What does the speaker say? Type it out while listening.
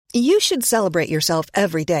You should celebrate yourself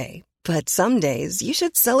every day, but some days you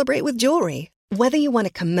should celebrate with jewelry. Whether you want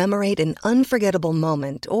to commemorate an unforgettable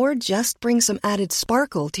moment or just bring some added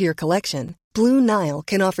sparkle to your collection, Blue Nile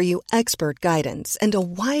can offer you expert guidance and a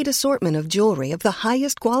wide assortment of jewelry of the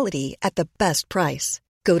highest quality at the best price.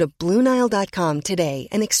 Go to BlueNile.com today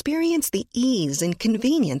and experience the ease and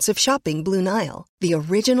convenience of shopping Blue Nile, the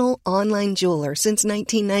original online jeweler since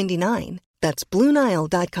 1999. That's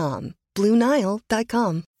BlueNile.com.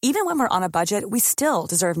 BlueNile.com. Even when we're on a budget, we still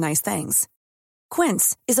deserve nice things.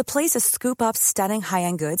 Quince is a place to scoop up stunning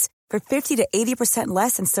high-end goods for 50 to 80%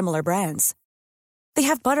 less than similar brands. They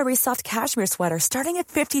have buttery soft cashmere sweaters starting at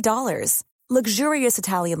 $50, luxurious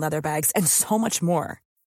Italian leather bags, and so much more.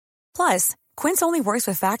 Plus, Quince only works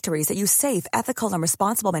with factories that use safe, ethical, and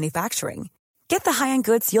responsible manufacturing. Get the high-end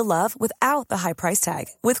goods you'll love without the high price tag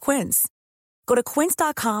with Quince. Go to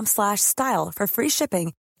quince.com/style for free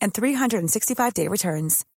shipping and 365-day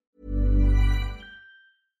returns.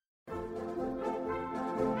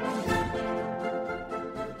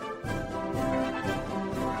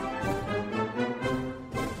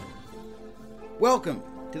 Welcome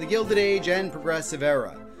to the Gilded Age and Progressive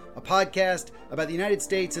Era, a podcast about the United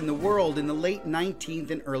States and the world in the late 19th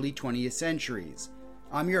and early 20th centuries.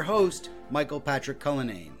 I'm your host, Michael Patrick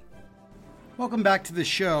Cullinane. Welcome back to the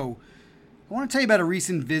show. I want to tell you about a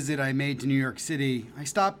recent visit I made to New York City. I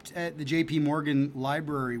stopped at the J.P. Morgan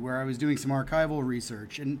Library where I was doing some archival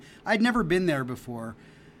research, and I'd never been there before.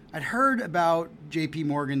 I'd heard about J.P.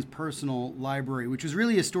 Morgan's personal library, which was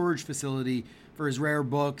really a storage facility for his rare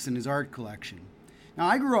books and his art collection. Now,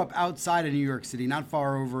 I grew up outside of New York City, not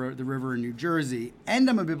far over the river in New Jersey, and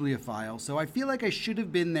I'm a bibliophile, so I feel like I should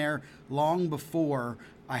have been there long before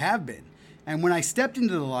I have been. And when I stepped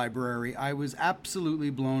into the library, I was absolutely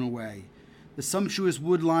blown away. The sumptuous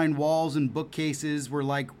wood-lined walls and bookcases were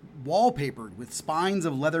like wallpapered with spines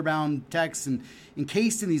of leather-bound texts and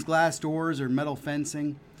encased in these glass doors or metal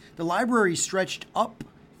fencing. The library stretched up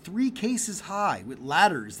 3 cases high with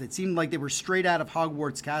ladders that seemed like they were straight out of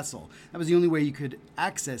Hogwarts Castle. That was the only way you could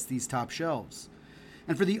access these top shelves.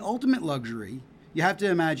 And for the ultimate luxury, you have to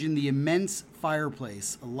imagine the immense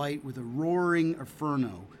fireplace alight with a roaring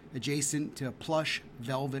inferno adjacent to a plush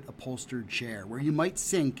velvet upholstered chair where you might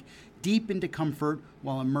sink deep into comfort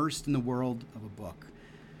while immersed in the world of a book.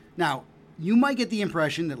 Now, you might get the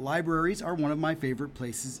impression that libraries are one of my favorite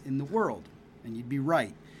places in the world, and you'd be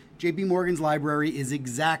right. J.P. Morgan's library is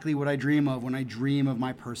exactly what I dream of when I dream of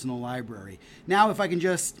my personal library. Now, if I can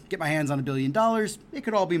just get my hands on $1 billion, it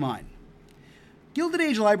could all be mine. Gilded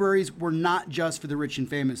Age libraries were not just for the rich and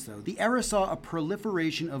famous, though. The era saw a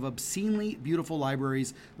proliferation of obscenely beautiful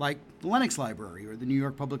libraries like the Lenox Library or the New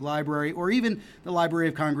York Public Library or even the Library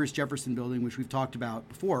of Congress Jefferson Building, which we've talked about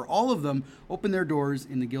before. All of them opened their doors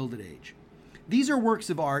in the Gilded Age. These are works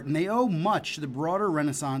of art, and they owe much to the broader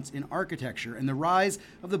Renaissance in architecture and the rise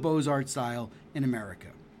of the Beaux-Arts style in America.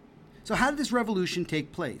 So how did this revolution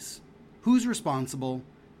take place? Who's responsible?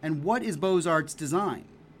 And what is Beaux-Arts design?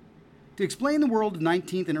 To explain the world of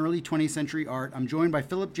 19th and early 20th century art, I'm joined by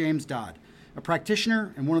Philip James Dodd, a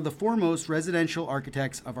practitioner and one of the foremost residential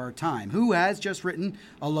architects of our time, who has just written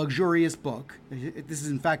a luxurious book. This is,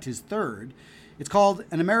 in fact, his third. It's called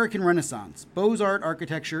An American Renaissance, Beaux-Arts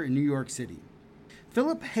Architecture in New York City.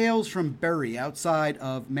 Philip hails from Bury, outside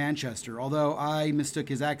of Manchester, although I mistook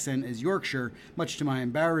his accent as Yorkshire, much to my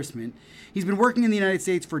embarrassment. He's been working in the United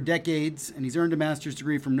States for decades, and he's earned a master's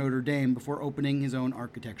degree from Notre Dame before opening his own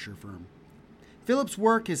architecture firm. Philip's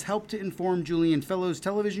work has helped to inform Julian Fellowes'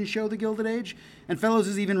 television show, The Gilded Age, and Fellowes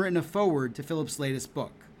has even written a foreword to Philip's latest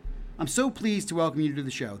book. I'm so pleased to welcome you to the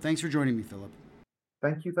show. Thanks for joining me, Philip.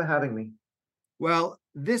 Thank you for having me. Well,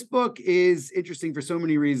 this book is interesting for so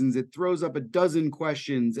many reasons. It throws up a dozen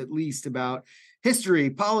questions, at least, about history,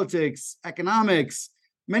 politics, economics.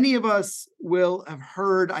 Many of us will have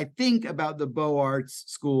heard, I think, about the Beaux-Arts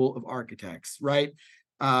School of Architects, right?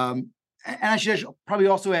 And I should probably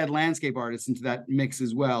also add landscape artists into that mix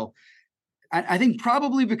as well. I think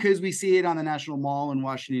probably because we see it on the National Mall in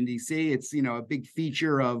Washington, D.C. It's, a big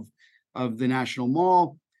feature of the National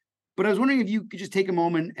Mall. But I was wondering if you could just take a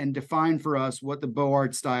moment and define for us what the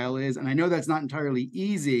Beaux-Arts style is. And I know that's not entirely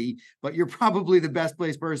easy, but you're probably the best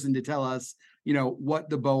placed person to tell us, what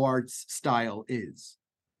the Beaux-Arts style is.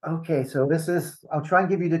 Okay, so I'll try and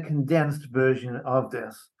give you the condensed version of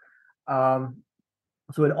this.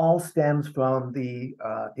 So it all stems from the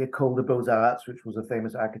École des Beaux-Arts, which was a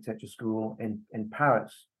famous architecture school in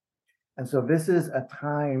Paris. And so this is a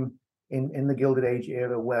time in the Gilded Age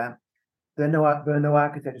era where there are no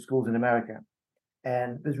architecture schools in America,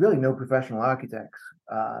 and there's really no professional architects.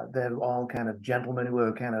 They're all kind of gentlemen who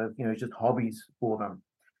are kind of, it's just hobbies for them.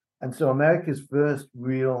 And so America's first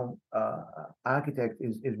real architect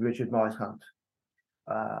is Richard Morris Hunt.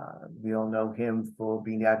 We all know him for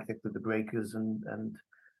being the architect of the Breakers and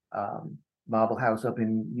Marble House up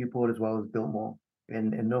in Newport, as well as Biltmore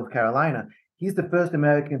in North Carolina. He's the first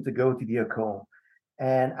American to go to the École.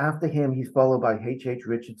 And after him, he's followed by H.H.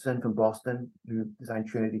 Richardson from Boston, who designed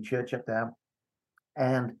Trinity Church up there.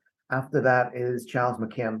 And after that is Charles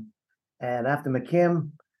McKim. And after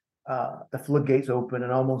McKim, the floodgates open,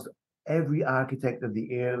 and almost every architect of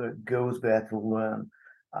the era goes there to learn.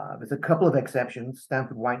 There's a couple of exceptions.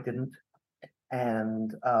 Stanford White didn't,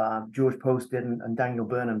 and George Post didn't, and Daniel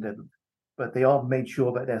Burnham didn't. But they all made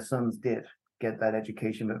sure that their sons did get that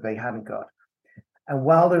education that they hadn't got. And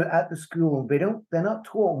while they're at the school, they're not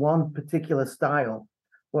taught one particular style.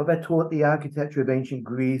 Well, they're taught the architecture of ancient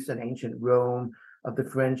Greece and ancient Rome, of the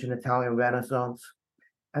French and Italian Renaissance.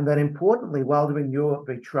 And then importantly, while they're in Europe,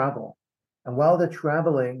 they travel. And while they're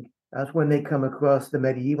traveling, that's when they come across the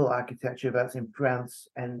medieval architecture that's in France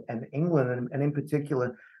and England, and in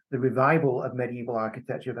particular, the revival of medieval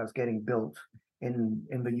architecture that's getting built in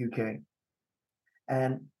the UK.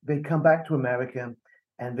 And they come back to America,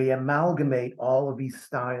 and they amalgamate all of these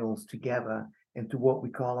styles together into what we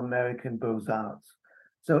call American Beaux-Arts.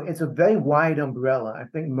 So it's a very wide umbrella. I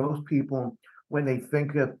think most people, when they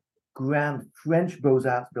think of grand French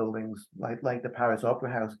Beaux-Arts buildings, like the Paris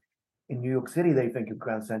Opera House in New York City, they think of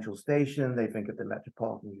Grand Central Station, they think of the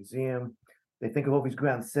Metropolitan Museum, they think of all these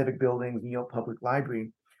grand civic buildings, New York Public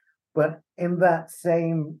Library. But in that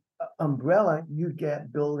same umbrella, you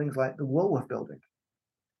get buildings like the Woolworth Building,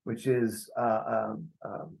 which is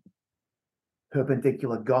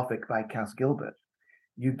Perpendicular Gothic by Cass Gilbert.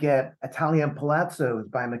 You get Italian Palazzos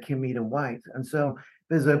by McKim, Mead and White. And so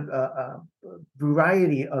there's a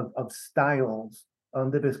variety of styles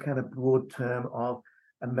under this kind of broad term of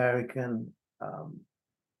American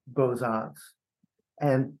Beaux-Arts.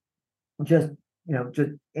 And just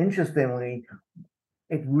interestingly,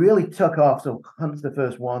 it really took off. So Hunt's the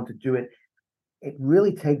first one to do it. It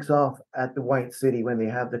really takes off at the White City when they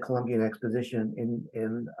have the Columbian Exposition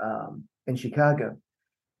in Chicago,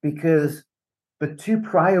 because the two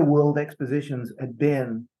prior World Expositions had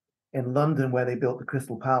been in London, where they built the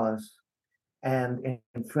Crystal Palace, and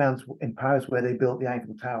in France, in Paris, where they built the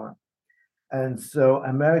Eiffel Tower. And so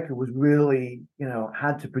America was really,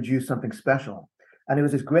 had to produce something special. And it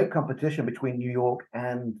was this great competition between New York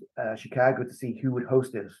and Chicago to see who would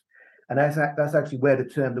host this. And that's actually where the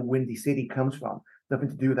term the Windy City comes from. Nothing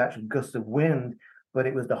to do with actual gusts of wind, but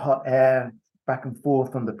it was the hot air back and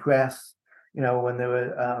forth from the press, when they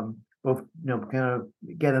were both, kind of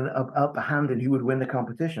getting up a hand in who would win the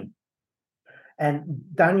competition. And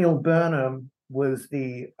Daniel Burnham was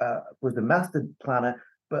the master planner,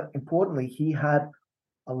 but importantly, he had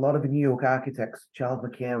a lot of the New York architects, Charles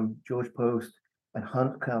McKim, George Post, and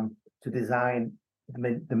Hunt, come to design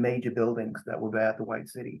the major buildings that were there at the White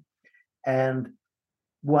City. And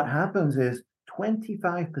what happens is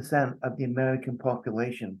 25% of the American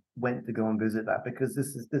population went to go and visit that, because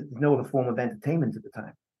there's no other form of entertainment at the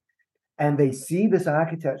time. And they see this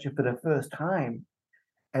architecture for the first time,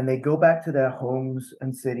 and they go back to their homes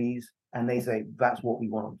and cities, and they say, that's what we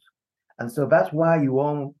want. And so that's why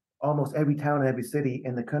almost every town and every city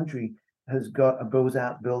in the country has got a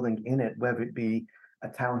Beaux-Arts building in it, whether it be a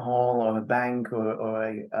town hall or a bank or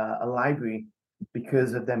a library,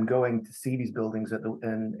 because of them going to see these buildings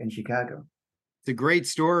in Chicago. It's a great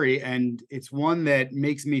story, and it's one that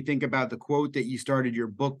makes me think about the quote that you started your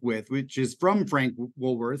book with, which is from Frank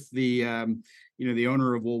Woolworth, the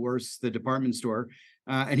owner of Woolworths, the department store.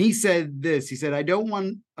 And he said this. He said, "I don't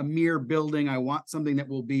want a mere building. I want something that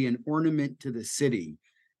will be an ornament to the city."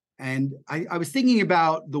 And I was thinking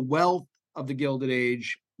about the wealth of the Gilded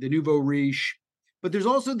Age, the nouveau riche, but there's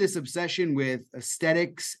also this obsession with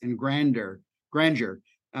aesthetics and grandeur.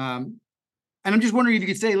 And I'm just wondering if you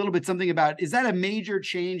could say a little bit something about, is that a major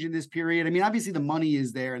change in this period? I mean, obviously the money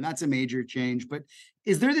is there, and that's a major change, but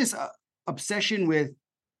is there this obsession with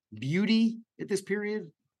beauty at this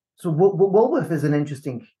period? So Woolworth is an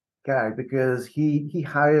interesting guy, because he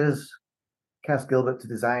hires Cass Gilbert to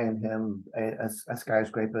design him a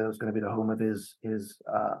skyscraper that was going to be the home of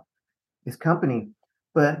his company.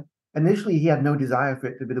 But initially he had no desire for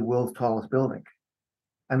it to be the world's tallest building.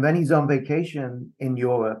 And then he's on vacation in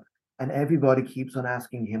Europe, and everybody keeps on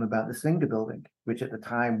asking him about the Singer Building, which at the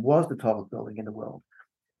time was the tallest building in the world.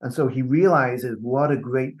 And so he realizes what a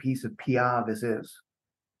great piece of PR this is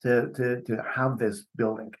to have this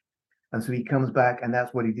building. And so he comes back, and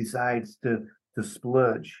that's what he decides to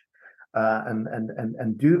splurge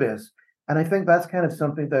and do this. And I think that's kind of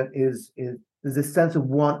something that is there's a sense of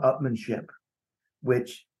one-upmanship,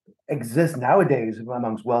 which exists nowadays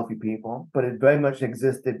amongst wealthy people, but it very much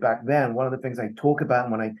existed back then. One of the things I talk about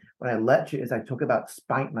when I lecture is I talk about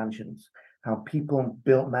spite mansions, how people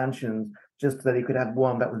built mansions just so they could have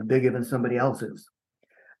one that was bigger than somebody else's.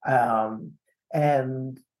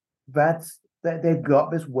 And that's that they've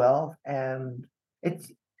got this wealth, and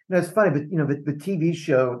it's funny, but the TV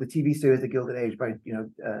show, the TV series The Gilded Age by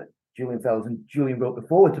Julian Fellowes, and Julian wrote the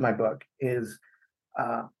forward to my book, is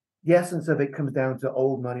the essence of it comes down to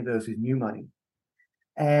old money versus new money,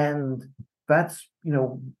 and that's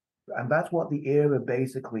what the era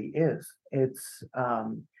basically is. It's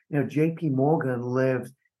J.P. Morgan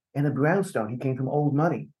lived in a brownstone. He came from old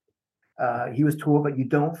money. He was taught that you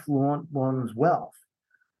don't flaunt one's wealth.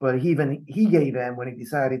 But he gave in when he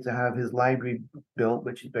decided to have his library built,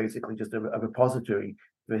 which is basically just a repository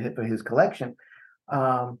for his collection.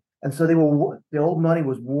 And so the old money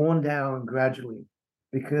was worn down gradually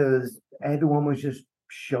because everyone was just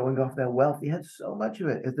showing off their wealth. He had so much of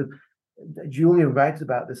it. Julian writes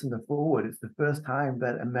about this in the foreword. It's the first time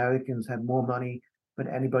that Americans had more money than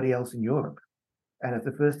anybody else in Europe. And it's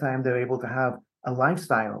the first time they're able to have a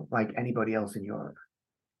lifestyle like anybody else in Europe.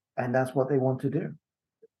 And that's what they want to do.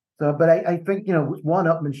 So, but I think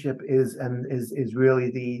one-upmanship is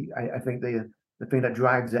really I think the thing that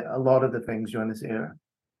drives a lot of the things during this era.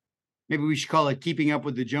 Maybe we should call it keeping up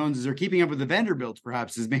with the Joneses, or keeping up with the Vanderbilts,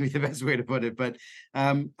 perhaps, is maybe the best way to put it. But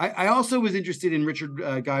I also was interested in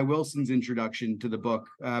Richard Guy Wilson's introduction to the book,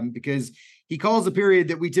 because he calls the period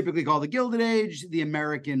that we typically call the Gilded Age the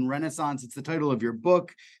American Renaissance. It's the title of your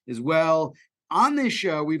book as well. On this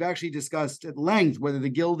show, we've actually discussed at length whether the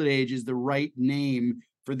Gilded Age is the right name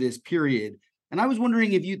for this period. And I was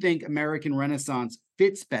wondering if you think American Renaissance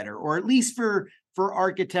fits better, or at least for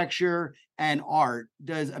architecture and art,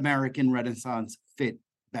 does American Renaissance fit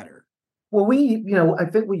better? Well, I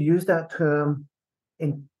think we use that term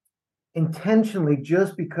intentionally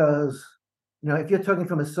just because, if you're talking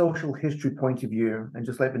from a social history point of view, and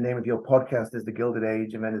just like the name of your podcast is The Gilded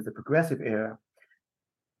Age and then is the Progressive Era,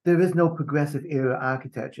 there is no Progressive Era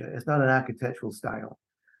architecture. It's not an architectural style.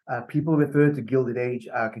 People refer to Gilded Age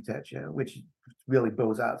architecture, which is really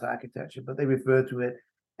Beaux-Arts architecture, but they refer to it,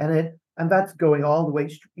 and that's going all the way,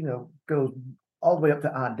 goes all the way up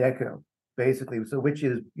to Art Deco, basically. So, which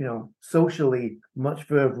is, socially much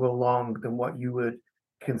further along than what you would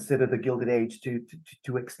consider the Gilded Age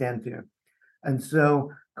to extend to. And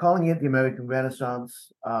so, calling it the American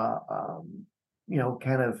Renaissance, kind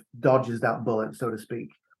of dodges that bullet, so to speak.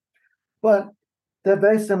 But they're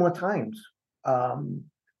very similar times.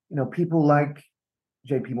 People like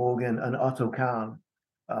J.P. Morgan and Otto Kahn,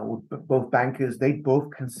 both bankers, they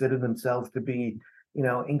both consider themselves to be,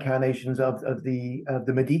 incarnations of the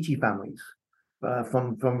Medici families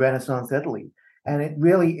from Renaissance Italy. And it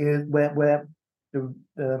really is where the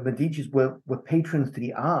Medicis were patrons to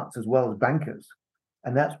the arts as well as bankers.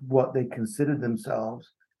 And that's what they considered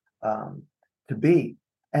themselves to be.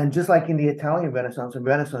 And just like in the Italian Renaissance, and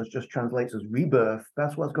Renaissance just translates as rebirth,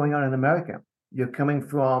 that's what's going on in America. You're coming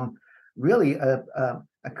from really a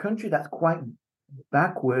country that's quite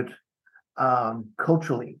backward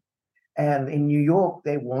culturally. And in New York,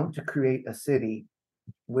 they want to create a city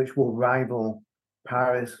which will rival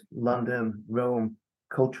Paris, London, Rome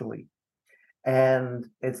culturally. And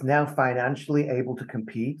it's now financially able to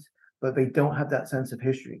compete, but they don't have that sense of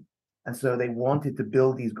history. And so they wanted to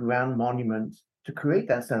build these grand monuments to create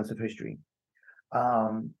that sense of history.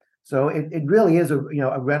 So it really is a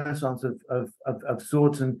renaissance of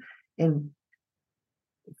sorts, and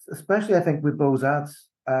especially I think with Beaux-Arts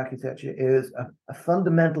architecture is a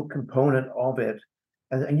fundamental component of it,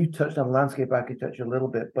 and you touched on landscape architecture a little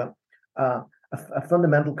bit, but a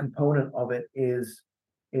fundamental component of it is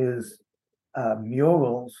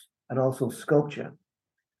murals and also sculpture.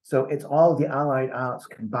 So it's all the allied arts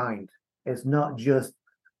combined. It's not just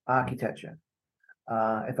architecture,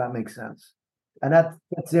 if that makes sense. And that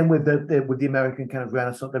fits in with the American kind of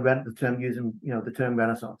Renaissance, the term using, the term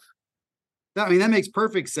Renaissance. I mean, that makes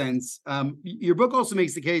perfect sense. Your book also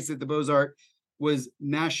makes the case that the Beaux-Arts was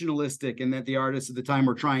nationalistic and that the artists at the time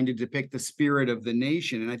were trying to depict the spirit of the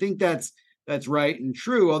nation. And I think that's right and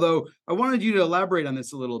true. Although I wanted you to elaborate on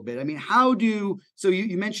this a little bit. I mean, so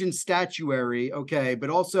you mentioned statuary, okay, but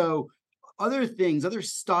also other things, other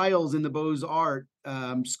styles in the Beaux-Arts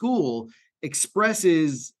school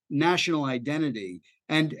expresses national identity.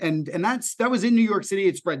 And that was in New York City.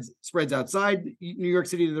 It spreads outside New York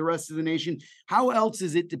City to the rest of the nation. How else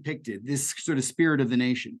is it depicted, this sort of spirit of the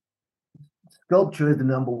nation? Sculpture is the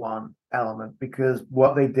number one element, because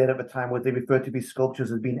what they did at the time, what they referred to these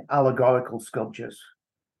sculptures as being allegorical sculptures.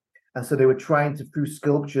 And so they were trying to, through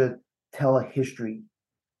sculpture, tell a history.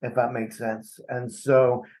 if that makes sense. And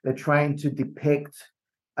so they're trying to depict,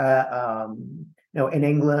 in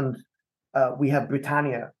England, we have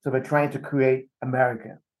Britannia, so they're trying to create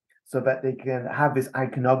America, so that they can have this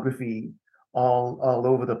iconography all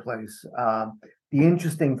over the place. The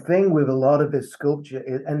interesting thing with a lot of this sculpture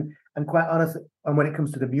is, and quite honestly, and when it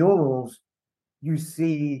comes to the murals, you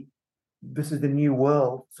see this is the New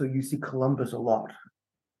World, so you see Columbus a lot,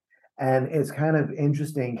 and it's kind of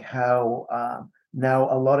interesting how now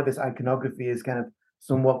a lot of this iconography is kind of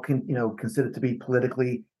somewhat considered to be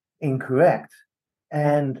politically incorrect.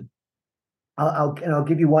 And I'll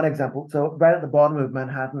give you one example. So right at the bottom of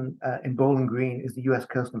Manhattan, in Bowling Green, is the U.S.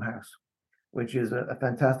 Custom House, which is a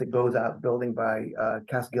fantastic Beaux-Arts building by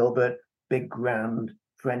Cass Gilbert, big, grand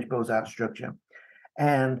French Beaux-Arts structure.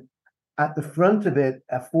 And at the front of it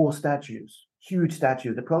are 4 statues, huge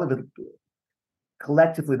statues. They're probably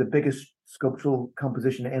collectively the biggest sculptural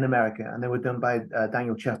composition in America. And they were done by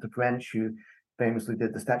Daniel Chester French, who famously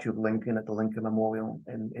did the statue of Lincoln at the Lincoln Memorial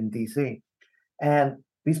in D.C. And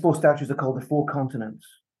these 4 statues are called the 4 continents.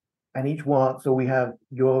 And each one, so we have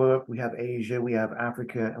Europe, we have Asia, we have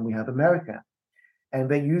Africa, and we have America. And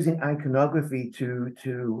they're using iconography to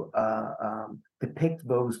depict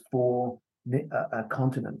those 4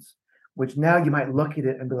 continents, which now you might look at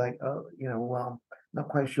it and be like, oh, well, not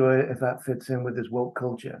quite sure if that fits in with this woke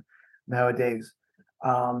culture nowadays.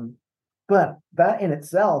 But that in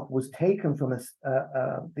itself was taken from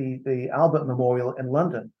the Albert Memorial in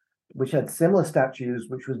London, which had similar statues,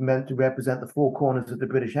 which was meant to represent the 4 corners of the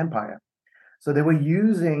British Empire. So they were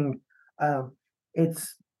using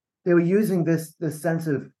this sense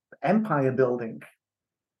of empire building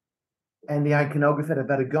and the iconography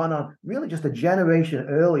that had gone on really just a generation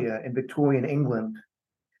earlier in Victorian England,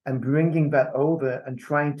 and bringing that over and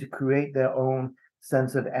trying to create their own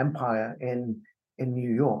sense of empire in New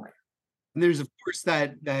York. And there's, of course,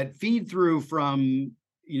 that feed through from,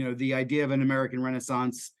 the idea of an American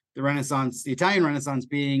Renaissance, the Italian Renaissance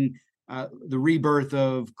being the rebirth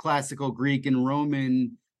of classical Greek and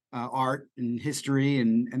Roman art and history,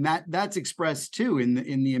 and that's expressed too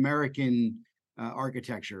in the American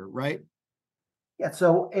architecture, right? Yeah.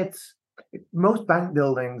 So most bank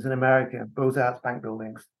buildings in America, Beaux-Arts bank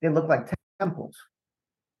buildings, they look like temples.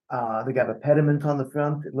 They got a pediment on the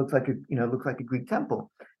front. It looks like a Greek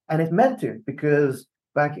temple, and it's meant to, because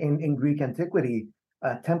back in Greek antiquity,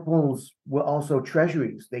 temples were also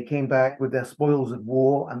treasuries. They came back with their spoils of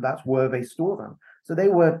war, and that's where they store them. So they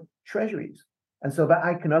were treasuries, and so that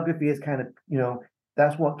iconography is kind of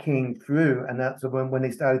that's what came through, and that's when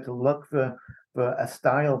they started to look for a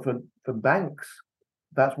style for banks.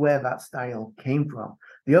 That's where that style came from.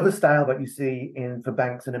 The other style that you see for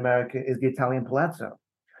banks in America is the Italian palazzo.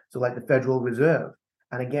 So like the Federal Reserve.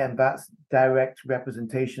 And again, that's direct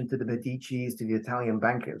representation to the Medicis, to the Italian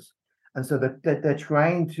bankers. And so they're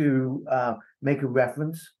trying to make a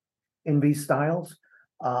reference in these styles.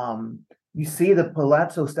 You see the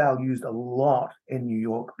palazzo style used a lot in New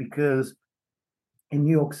York, because in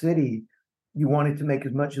New York City, you wanted to make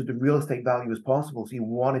as much of the real estate value as possible. So you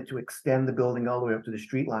wanted to extend the building all the way up to the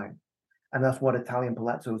street line. And that's what Italian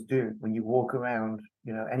palazzos do. When you walk around,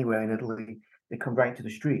 anywhere in Italy, they come right to the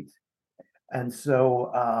street. And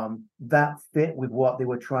so that fit with what they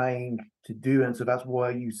were trying to do. And so that's why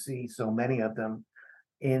you see so many of them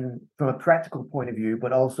from a practical point of view,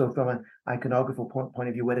 but also from an iconographical point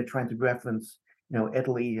of view, where they're trying to reference,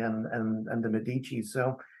 Italy and the Medici.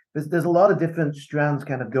 So there's a lot of different strands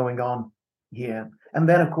kind of going on here. And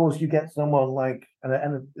then, of course, you get someone like,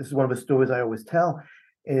 and this is one of the stories I always tell,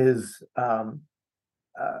 is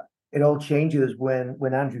it all changes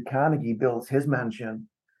when Andrew Carnegie builds his mansion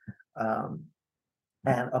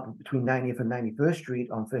and up between 90th and 91st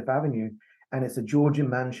Street on Fifth Avenue, and it's a Georgian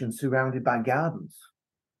mansion surrounded by gardens.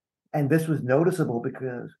 And this was noticeable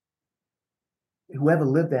because whoever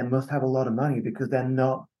lived there must have a lot of money, because they're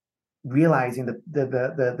not realizing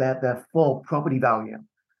their full property value.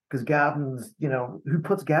 Because gardens, who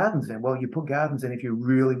puts gardens in? Well, you put gardens in if you're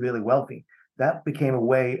really, really wealthy. That became a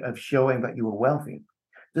way of showing that you were wealthy.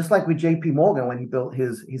 Just like with J.P. Morgan when he built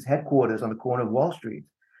his headquarters on the corner of Wall Street.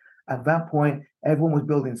 At that point, everyone was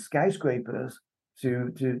building skyscrapers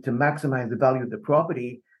to maximize the value of the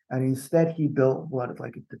property. And instead, he built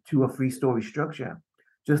like a 2 or 3 story structure,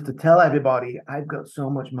 just to tell everybody, I've got so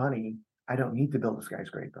much money, I don't need to build a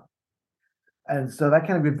skyscraper. And so that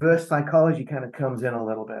kind of reverse psychology kind of comes in a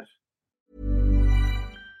little bit.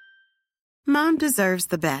 Mom deserves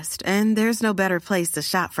the best, and there's no better place to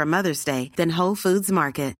shop for Mother's Day than Whole Foods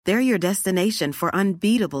Market. They're your destination for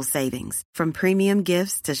unbeatable savings, from premium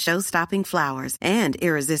gifts to show-stopping flowers and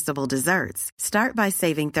irresistible desserts. Start by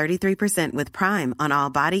saving 33% with Prime on all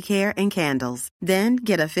body care and candles. Then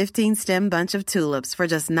get a 15-stem bunch of tulips for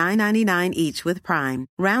just $9.99 each with Prime.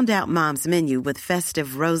 Round out Mom's menu with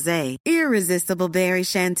festive rosé, irresistible berry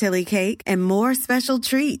chantilly cake, and more special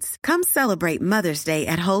treats. Come celebrate Mother's Day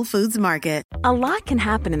at Whole Foods Market. A lot can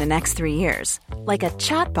happen in the next 3 years. Like a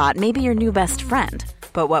chatbot may be your new best friend.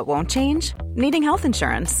 But what won't change? Needing health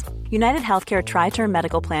insurance. United Healthcare Tri-Term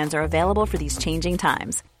Medical Plans are available for these changing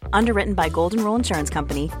times. Underwritten by Golden Rule Insurance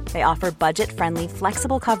Company, they offer budget-friendly,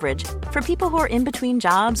 flexible coverage for people who are in between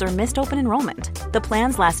jobs or missed open enrollment. The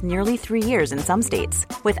plans last nearly 3 years in some states,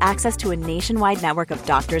 with access to a nationwide network of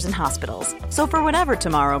doctors and hospitals. So for whatever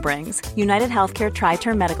tomorrow brings, United Healthcare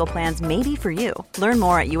Tri-Term Medical Plans may be for you. Learn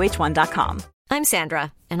more at uh1.com. I'm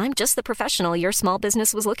Sandra, and I'm just the professional your small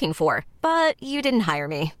business was looking for. But you didn't hire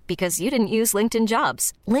me because you didn't use LinkedIn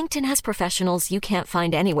Jobs. LinkedIn has professionals you can't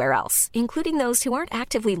find anywhere else, including those who aren't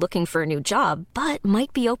actively looking for a new job, but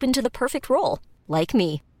might be open to the perfect role, like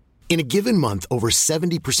me. In a given month, over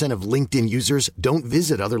 70% of LinkedIn users don't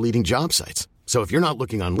visit other leading job sites. So if you're not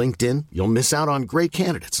looking on LinkedIn, you'll miss out on great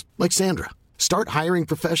candidates like Sandra. Start hiring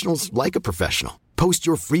professionals like a professional. Post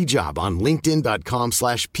your free job on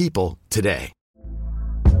linkedin.com/people today.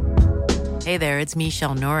 Hey there, it's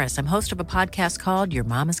Michelle Norris. I'm host of a podcast called Your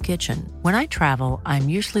Mama's Kitchen. When I travel, I'm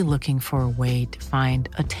usually looking for a way to find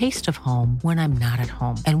a taste of home when I'm not at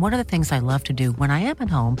home. And one of the things I love to do when I am at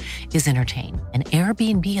home is entertain. And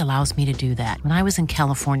Airbnb allows me to do that. When I was in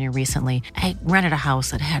California recently, I rented a house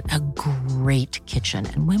that had a great kitchen.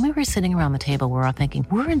 And when we were sitting around the table, we were all thinking,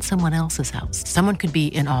 we're in someone else's house. Someone could be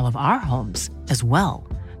in all of our homes as well.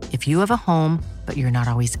 If you have a home, but you're not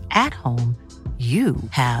always at home, you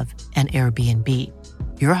have an Airbnb.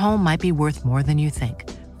 Your home might be worth more than you think.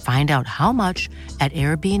 Find out how much at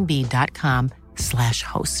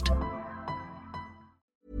airbnb.com/host.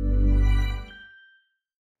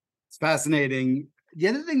 It's fascinating. The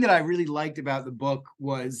other thing that I really liked about the book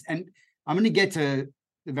was, and I'm going to get to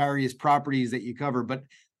the various properties that you cover, but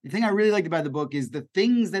the thing I really liked about the book is the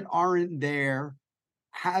things that aren't there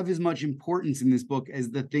have as much importance in this book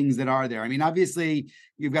as the things that are there. I mean, obviously,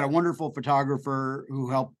 you've got a wonderful photographer who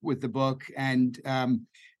helped with the book, and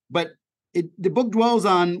but the book dwells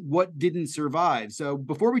on what didn't survive. So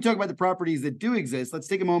before we talk about the properties that do exist, let's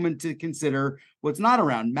take a moment to consider what's not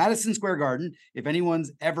around. Madison Square Garden. If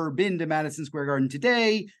anyone's ever been to Madison Square Garden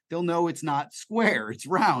today, they'll know it's not square, it's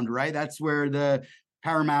round, right? That's where the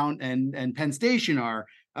Paramount and Penn Station are.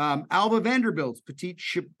 Alva Vanderbilt's Petit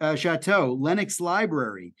Chateau, Lenox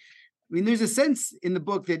Library. I mean, there's a sense in the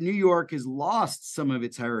book that New York has lost some of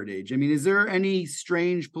its heritage. I mean, is there any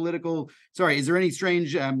strange poetic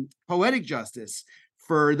justice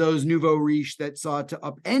for those nouveau riche that sought to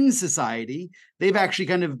upend society? They've actually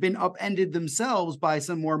kind of been upended themselves by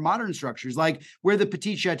some more modern structures, like where the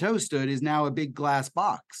Petit Chateau stood is now a big glass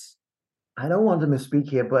box. I don't want to misspeak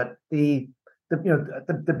here, but the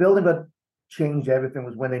building that changed everything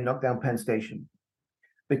was when they knocked down Penn Station,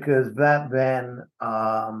 because that then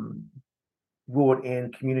brought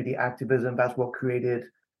in community activism. That's what created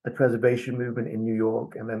the preservation movement in New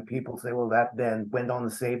York. And then people say, well, that then went on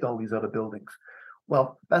and saved all these other buildings.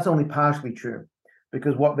 Well, that's only partially true,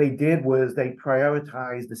 because what they did was they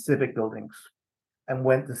prioritized the civic buildings and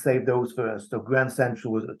went to save those first. So Grand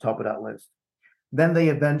Central was at the top of that list. Then they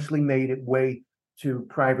eventually made it way to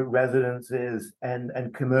private residences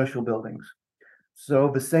and commercial buildings. So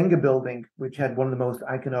the Singer building, which had one of the most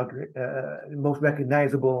iconic, most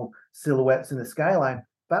recognizable silhouettes in the skyline,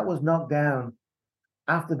 that was knocked down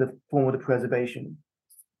after the form of the preservation.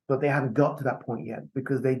 But they haven't got to that point yet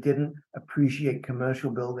because they didn't appreciate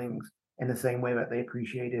commercial buildings in the same way that they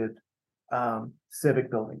appreciated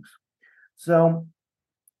civic buildings. So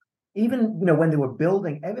even when they were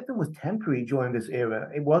building, everything was temporary during this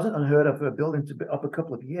era. It wasn't unheard of for a building to be up a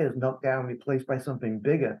couple of years, knocked down, replaced by something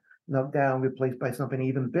bigger, knocked down, replaced by something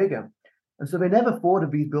even bigger. And so they never thought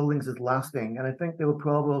of these buildings as lasting. And I think they were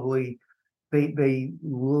probably, they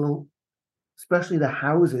especially the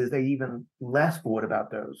houses, they even less thought about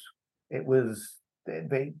those. It was,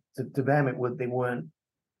 to them, they weren't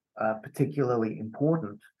particularly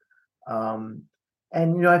important.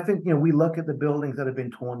 And, I think, we look at the buildings that have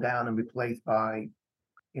been torn down and replaced by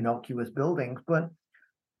innocuous buildings, but,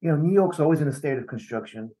 New York's always in a state of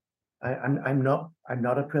construction. I'm not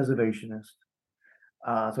a preservationist,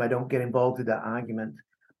 so I don't get involved in that argument.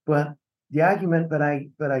 But the argument that I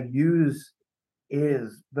use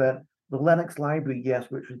is that The Lenox Library,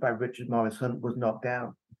 yes, which was by Richard Morris Hunt, was knocked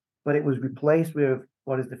down, but it was replaced with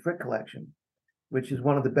what is the Frick Collection, which is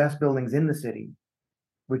one of the best buildings in the city,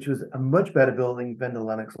 which was a much better building than the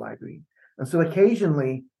Lenox Library. And so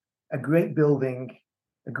occasionally a great building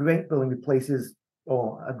replaces,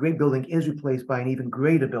 or a great building is replaced by an even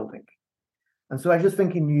greater building. And so I just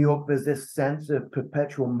think in New York, there's this sense of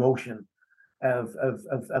perpetual motion of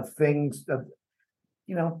things,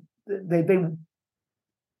 they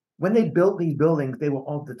when they built these buildings, they were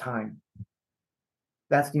of the time.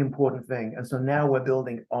 That's the important thing. And so now we're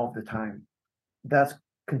building of the time. That's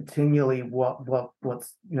continually what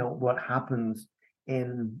happens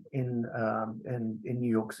in New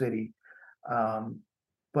York City.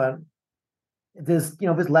 But there's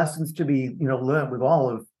lessons to be learned with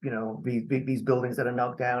all of these buildings that are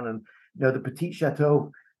knocked down, and the Petit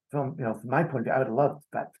Chateau from my point of view, I would have loved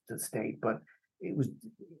that to stay, but it was.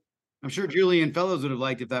 I'm sure Julian Fellows would have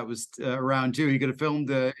liked if that was around too. He could have filmed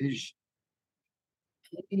his.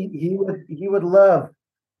 He would love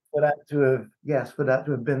for that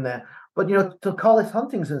to have been there. But to Collis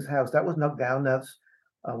Huntington's house, that was knocked down. That's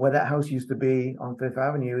where that house used to be on Fifth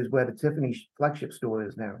Avenue, is where the Tiffany flagship store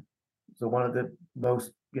is now. So one of the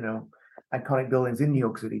most iconic buildings in New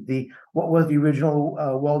York City. What was the original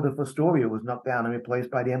Waldorf Astoria was knocked down and replaced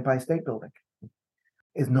by the Empire State Building.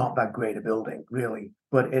 It's not that great a building, really,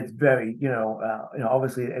 but it's very,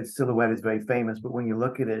 obviously its silhouette is very famous. But when you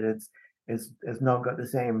look at it, it's not got the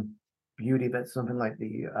same beauty that something like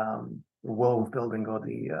the Waldorf Building or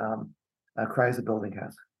the Chrysler Building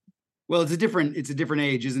has. Well, it's a different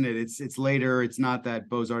age, isn't it? It's later. It's not that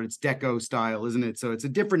Beaux-Arts, it's Deco style, isn't it? So it's a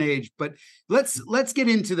different age. But let's get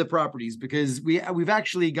into the properties, because we've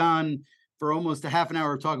actually gone for almost a half an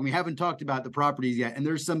hour of talking. We haven't talked about the properties yet, and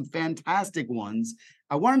there's some fantastic ones.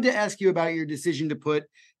 I wanted to ask you about your decision to put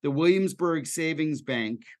the Williamsburg Savings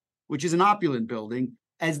Bank, which is an opulent building,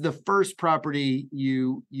 as the first property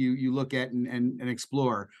you look at and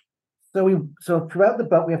explore. So throughout the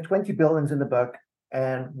book, we have 20 buildings in the book,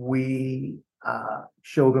 and we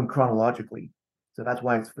show them chronologically. So that's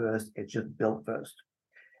why it's first. It's just built first.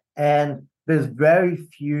 And there's very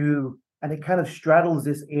few, and it kind of straddles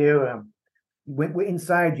this era. We're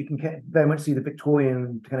inside, you can very much see the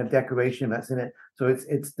Victorian kind of decoration that's in it. So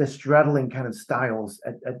it's the straddling kind of styles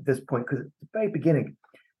at this point, because it's the very beginning.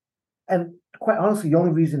 And quite honestly, the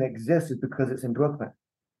only reason it exists is because it's in Brooklyn.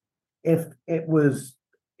 If it was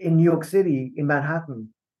in New York City, in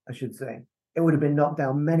Manhattan, I should say, it would have been knocked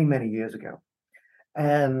down many, many years ago.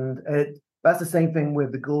 And that's the same thing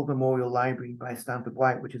with the Gould Memorial Library by Stanford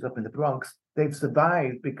White, which is up in the Bronx. They've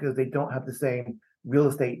survived because they don't have the same real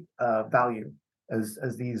estate value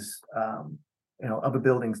as these other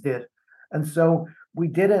buildings did. And so we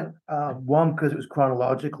didn't, one, because it was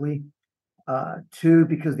chronologically, two,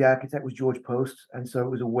 because the architect was George Post, and so it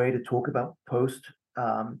was a way to talk about Post,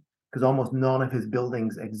 because almost none of his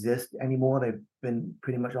buildings exist anymore. They've been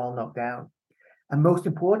pretty much all knocked down. And most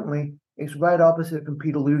importantly, it's right opposite from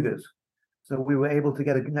Peter Luger's. So we were able to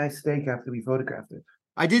get a nice steak after we photographed it.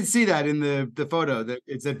 I did see that in the photo that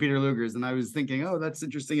it said Peter Luger's, and I was thinking, oh, that's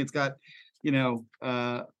interesting. It's got,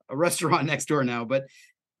 a restaurant next door now. But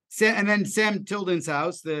and then Sam Tilden's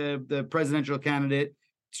house, the presidential candidate,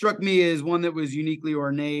 struck me as one that was uniquely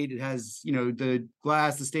ornate. It has, the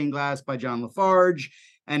stained glass by John Lafarge,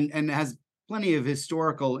 and has plenty of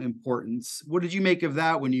historical importance. What did you make of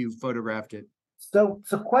that when you photographed it? So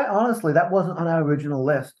quite honestly, that wasn't on our original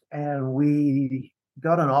list, and we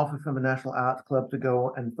got an offer from the National Arts Club to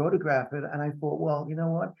go and photograph it. And I thought, well, you know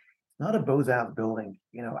what? It's not a Beaux-Arts building.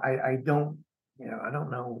 I don't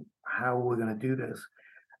know how we're going to do this.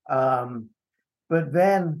 But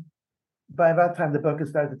then by that time, the book had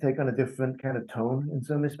started to take on a different kind of tone in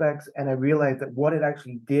some respects. And I realized that what it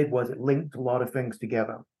actually did was it linked a lot of things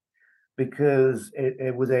together, because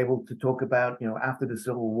it was able to talk about, after the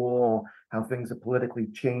Civil War, how things are politically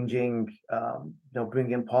changing,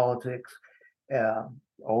 bring in politics.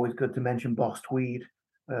 Always good to mention Boss Tweed,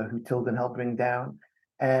 who Tilden helped bring down.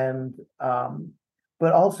 And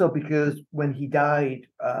but also because when he died,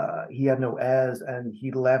 he had no heirs, and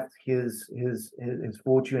he left his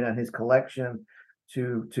fortune and his collection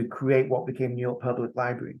to create what became New York Public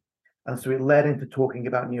Library. And so it led into talking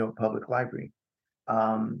about New York Public Library.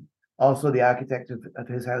 Also, the architect of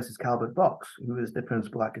his house is Calvert Vaux, who is the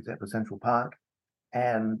principal architect for Central Park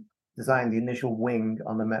and designed the initial wing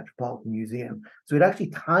on the Metropolitan Museum. So it actually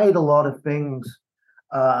tied a lot of things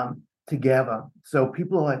together. So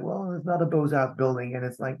people are like, well, it's not a Beaux-Arts building. And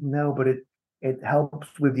it's like, no, but it helps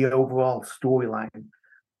with the overall storyline.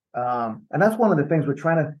 And that's one of the things we're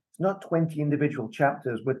trying to, it's not 20 individual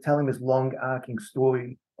chapters. We're telling this long arcing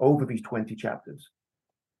story over these 20 chapters.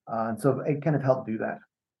 And so it kind of helped do that.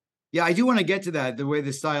 Yeah, I do want to get to that, the way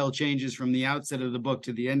the style changes from the outset of the book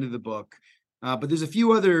to the end of the book. But there's a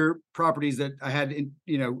few other properties that I had,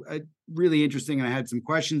 really interesting, and I had some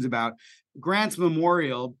questions about. Grant's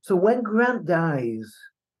memorial. So when Grant dies,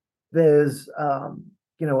 there's,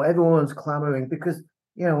 everyone's clamoring because,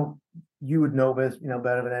 you would know this,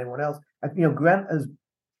 better than anyone else. Grant has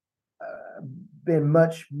been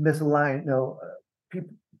much misaligned.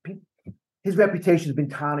 His reputation has been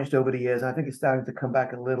tarnished over the years. And I think it's starting to come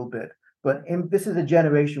back a little bit. But this is a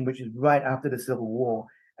generation which is right after the Civil War.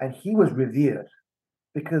 And he was revered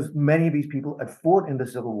because many of these people had fought in the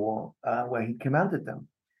Civil War where he commanded them.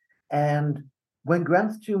 And when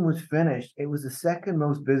Grant's tomb was finished, it was the second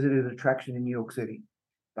most visited attraction in New York City,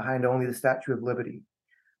 behind only the Statue of Liberty.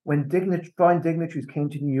 When foreign dignitaries came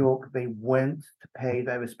to New York, they went to pay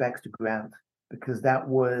their respects to Grant because that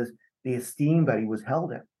was the esteem that he was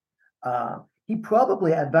held in. He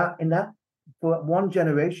probably for one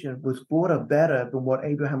generation was thought of better than what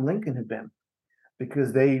Abraham Lincoln had been,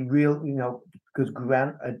 because because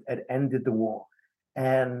Grant had ended the war.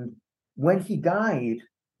 And when he died,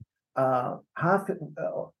 at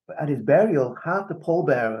his burial, half the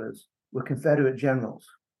pallbearers were Confederate generals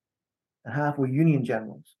and half were Union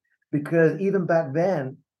generals. Because even back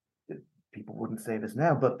then, people wouldn't say this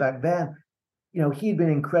now, but back then, he'd been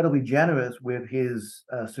incredibly generous with his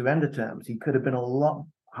surrender terms. He could have been a lot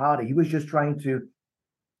harder. He was just trying to,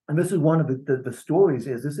 and this is one of the stories,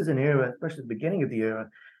 this is an era, especially at the beginning of the era,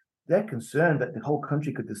 they're concerned that the whole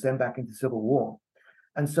country could descend back into civil war.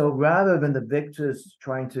 And so rather than the victors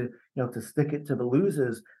trying to stick it to the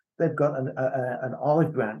losers, they've got an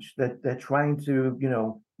olive branch that they're trying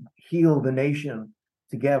to, heal the nation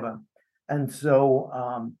together. And so,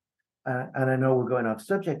 and I know we're going off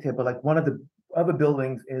subject here, but like one of the other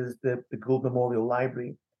buildings is the Gould Memorial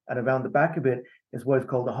Library. And around the back of it is what is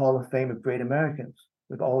called the Hall of Fame of Great Americans,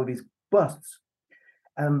 with all of these busts.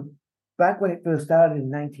 Back when it first started in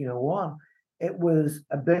 1901, it was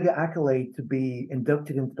a bigger accolade to be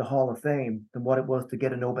inducted into the Hall of Fame than what it was to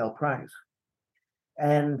get a Nobel Prize.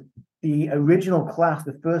 And the original class,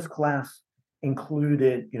 the first class,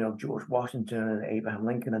 included, George Washington and Abraham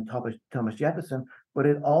Lincoln and Thomas Jefferson, but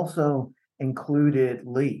it also included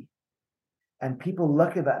Lee. And people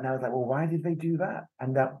look at that now, it's like, well, why did they do that?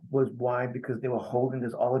 And that was why, because they were holding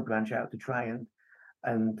this olive branch out to try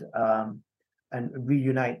and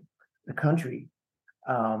reunite the country.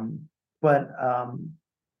 But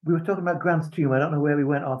we were talking about Grant's tomb. I don't know where we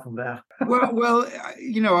went off from there. well,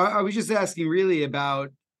 I was just asking really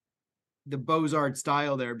about the Beaux-Arts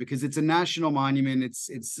style there, because it's a national monument.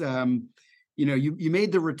 It's you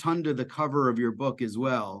made the rotunda the cover of your book as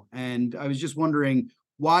well. And I was just wondering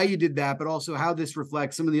why you did that, but also how this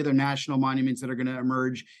reflects some of the other national monuments that are going to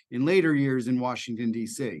emerge in later years in Washington,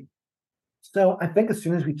 D.C. So I think as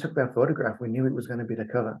soon as we took that photograph, we knew it was going to be the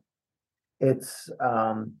cover. It's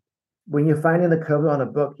when you're finding the cover on a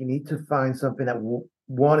book, you need to find something that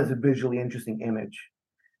one is a visually interesting image,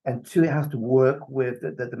 and two, it has to work with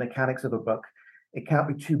the mechanics of a book. It can't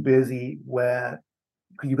be too busy where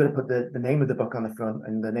you've got to put the name of the book on the front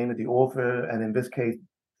and the name of the author, and in this case,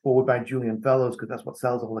 forward by Julian Fellowes, because that's what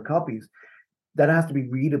sells all the copies. That has to be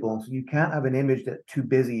readable. So you can't have an image that's too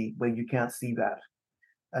busy where you can't see that.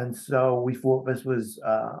 And so we thought this was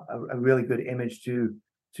a really good image to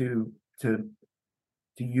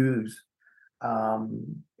use.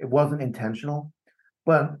 It wasn't intentional,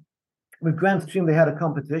 but with Grant's tomb, they had a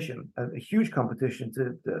competition, a huge competition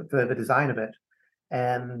for the design of it.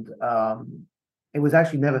 And it was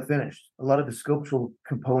actually never finished. A lot of the sculptural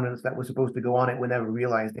components that were supposed to go on it were never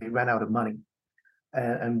realized. They ran out of money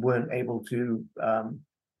and weren't able to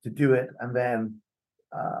do it. And then,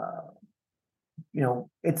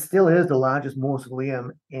 it still is the largest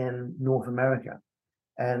mausoleum in North America.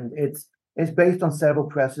 And it's based on several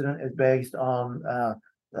precedent. It's based on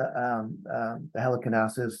the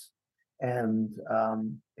Halicarnassus, and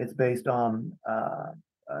it's based on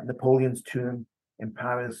Napoleon's tomb in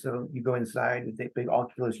Paris. So you go inside with the big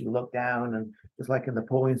oculus, you look down, and just like in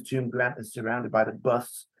Napoleon's tomb, Grant is surrounded by the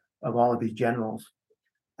busts of all of these generals.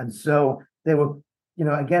 And so they were,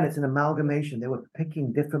 again, it's an amalgamation. They were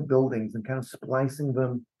picking different buildings and kind of splicing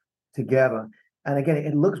them together. And again,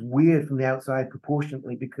 it looks weird from the outside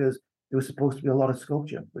proportionately because there was supposed to be a lot of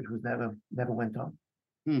sculpture, which was never went on.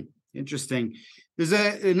 Interesting. There's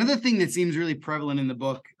another thing that seems really prevalent in the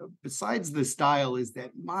book, besides the style, is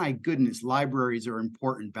that, my goodness, libraries are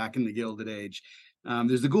important back in the Gilded Age.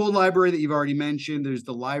 There's the Gould Library that you've already mentioned. There's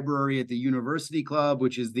the library at the University Club,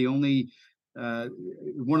 which is the only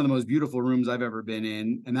one of the most beautiful rooms I've ever been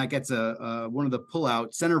in, and that gets one of the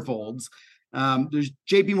pull-out centerfolds. There's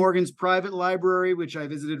JP Morgan's private library, which I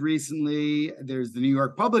visited recently. There's the New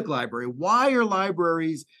York Public Library. Why are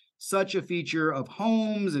libraries such a feature of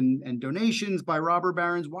homes and donations by robber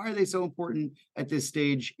barons? Why are they so important at this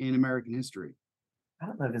stage in American history? I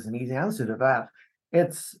don't know if there's an easy answer to that.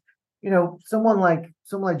 It's, someone like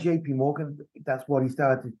JP Morgan, that's what he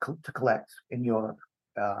started to collect in Europe.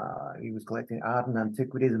 He was collecting art and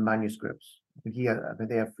antiquities and manuscripts. I think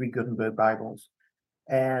they have 3 Gutenberg Bibles.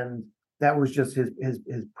 And that was just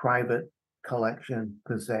his private collection,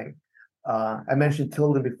 per se. I mentioned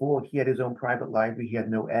Tilden before. He had his own private library. He had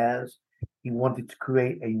no heirs. He wanted to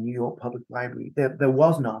create a New York Public Library. There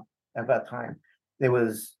was none at that time. There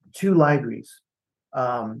was 2 libraries.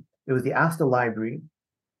 There was the Astor Library,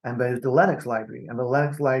 and there was the Lenox Library. And the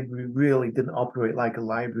Lenox Library really didn't operate like a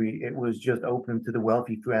library. It was just open to the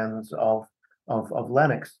wealthy friends of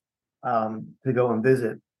Lenox to go and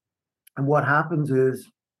visit. And what happens is,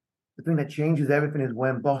 the thing that changes everything is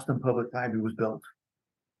when Boston Public Library was built.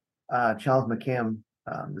 Charles McKim,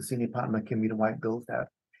 the senior partner of McKim, Reed & White, built that.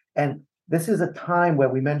 And this is a time where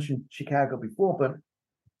we mentioned Chicago before, but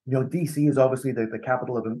DC is obviously the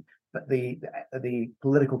capital of the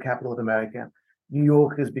political capital of America. New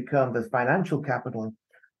York has become the financial capital,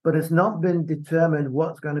 but it's not been determined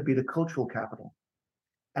what's going to be the cultural capital.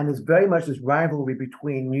 And there's very much this rivalry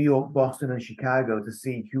between New York, Boston, and Chicago to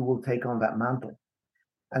see who will take on that mantle.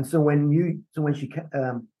 And so when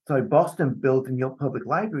Boston built the New York Public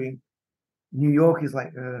Library, New York is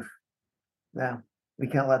like, no, we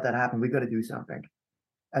can't let that happen. We got to do something.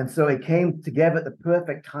 And so it came together at the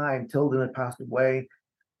perfect time. Tilden had passed away.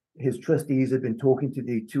 His trustees had been talking to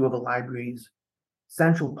the 2 other libraries.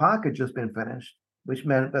 Central Park had just been finished, which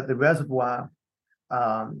meant that the reservoir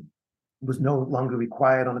was no longer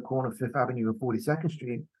required on the corner of 5th Avenue and 42nd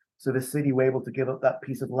Street. So the city were able to give up that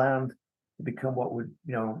piece of land to become what would,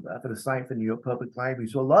 for the site for New York Public Library.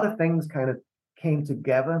 So a lot of things kind of came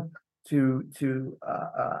together to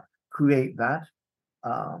create that.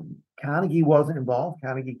 Carnegie wasn't involved.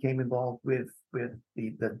 Carnegie came involved with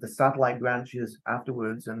the satellite branches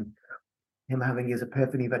afterwards, and him having his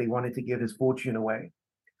epiphany that he wanted to give his fortune away.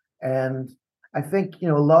 And I think,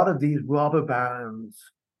 a lot of these robber barons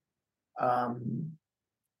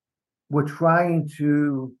were trying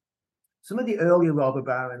to, some of the earlier robber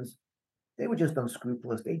barons, they were just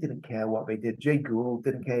unscrupulous. They didn't care what they did. Jay Gould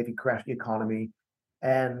didn't care if he crashed the economy,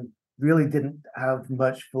 and really didn't have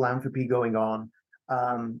much philanthropy going on.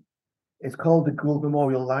 It's called the Gould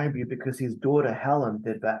Memorial Library because his daughter Helen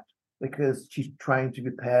did that, because she's trying to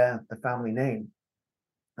repair the family name.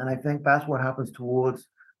 And I think that's what happens towards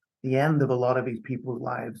the end of a lot of these people's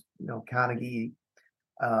lives. Carnegie,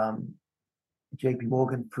 JP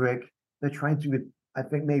Morgan, Frick, they're trying to, I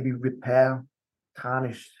think, maybe repair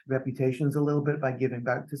tarnished reputations a little bit by giving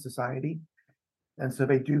back to society. And so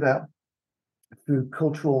they do that through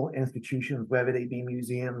cultural institutions, whether they be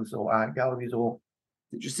museums or art galleries. Or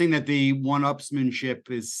interesting that the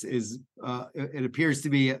one-upsmanship is it appears to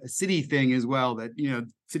be a city thing as well, that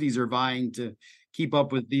cities are vying to keep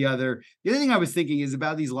up with the other. The other thing I was thinking is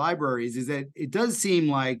about these libraries is that it does seem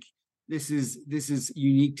like this is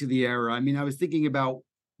unique to the era. I mean, I was thinking about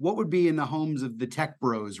what would be in the homes of the tech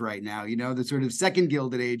bros right now, the sort of second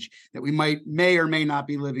Gilded Age that we may or may not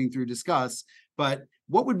be living through discuss, but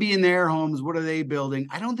what would be in their homes? What are they building?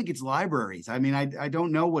 I don't think it's libraries. I mean, I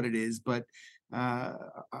don't know what it is, but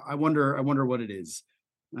I wonder what it is.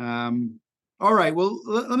 All right, well,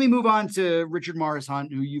 let me move on to Richard Morris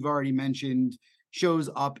Hunt, who you've already mentioned shows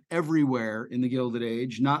up everywhere in the Gilded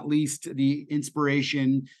Age, not least the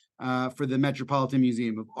inspiration for the Metropolitan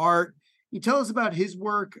Museum of Art. You tell us about his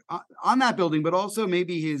work on that building, but also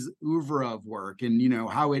maybe his oeuvre of work and,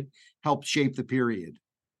 how it helped shape the period.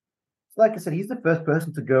 Like I said, he's the first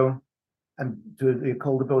person to go and to the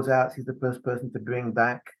École des Beaux-Arts. He's the first person to bring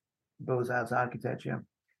back Beaux-Arts architecture.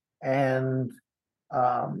 And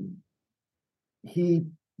he,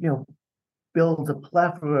 builds a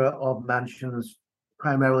plethora of mansions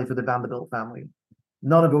primarily for the Vanderbilt family.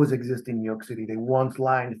 None of those exist in New York City. They once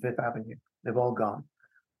lined Fifth Avenue. They've all gone.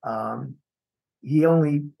 He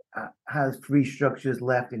only has 3 structures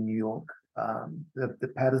left in New York.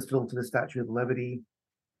 The pedestal to the Statue of Liberty,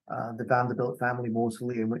 the Vanderbilt family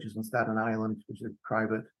mausoleum, which is on Staten Island, which is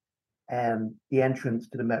private, and the entrance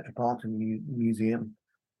to the Metropolitan Museum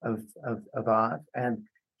of Art. And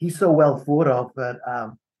he's so well thought of that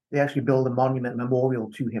they actually built a monument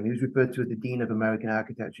memorial to him. He was referred to as the Dean of American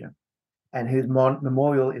Architecture. And his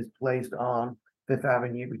memorial is placed on Fifth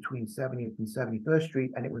Avenue between 70th and 71st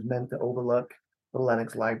Street, and it was meant to overlook the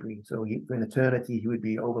Lenox Library. So for an eternity, he would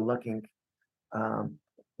be overlooking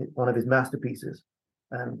one of his masterpieces.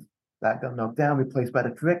 And that got knocked down, replaced by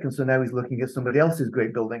the Frick. And so now he's looking at somebody else's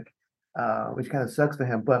great building, which kind of sucks for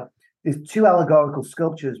him. But there's two allegorical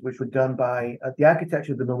sculptures which were done by, the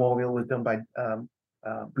architecture of the memorial was done by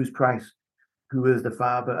Bruce Price, who is the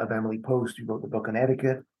father of Emily Post, who wrote the book on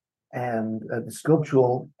etiquette. And the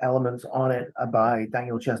sculptural elements on it are by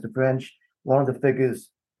Daniel Chester French. One of the figures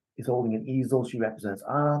is holding an easel. She represents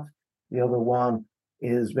art. The other one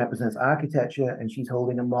represents architecture, and she's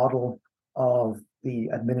holding a model of the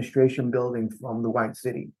administration building from the White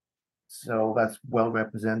City. So that's well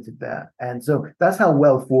represented there. And so that's how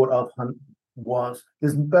well thought of Hunt was.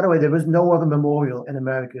 By the way, there is no other memorial in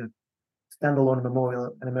America, standalone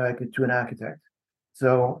memorial in America to an architect.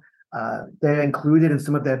 So they're included in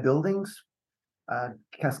some of their buildings.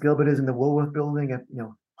 Cass Gilbert is in the Woolworth building,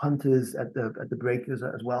 Hunt is at the Breakers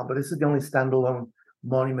as well. But this is the only standalone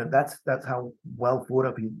monument. That's how well thought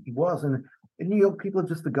of he was. And in New York, people have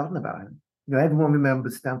just forgotten about him. Everyone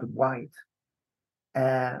remembers Stanford White.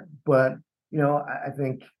 But I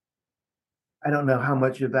think, I don't know how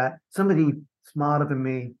much of that. Somebody smarter than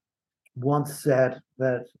me once said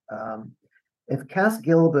that if Cass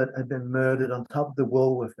Gilbert had been murdered on top of the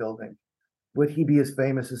Woolworth building, would he be as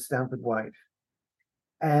famous as Stanford White?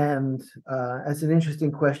 And it's an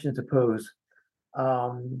interesting question to pose.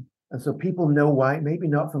 And so people know White, maybe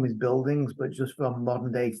not from his buildings, but just from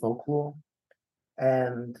modern day folklore.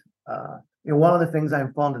 And one of the things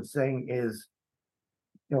I'm fond of saying is,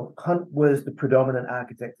 Hunt was the predominant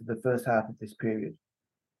architect of the first half of this period.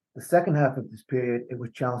 The second half of this period, it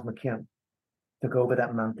was Charles McKim took over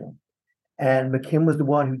that mantle. And McKim was the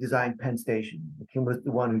one who designed Penn Station. McKim was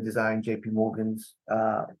the one who designed J.P. Morgan's,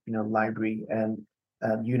 library and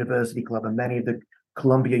University Club and many of the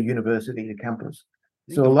Columbia University, the campus.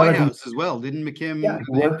 So the White House as well, didn't McKim? Yeah,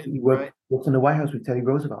 he worked in the White House with Teddy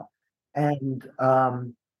Roosevelt. And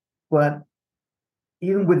but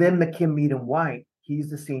even within McKim, Mead and White, he's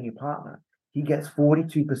the senior partner. He gets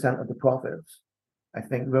 42% of the profits. I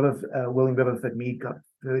think William Rutherford Mead got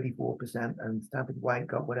 34%, and Stanford White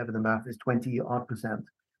got whatever the math is, 20-odd%.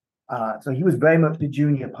 So he was very much the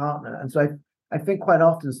junior partner. And so I think quite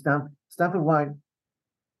often Stanford White,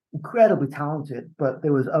 incredibly talented, but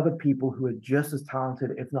there was other people who were just as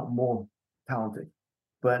talented, if not more talented,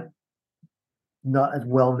 but not as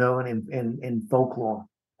well known in folklore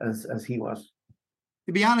as he was.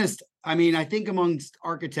 To be honest, I mean, I think amongst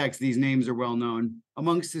architects, these names are well known.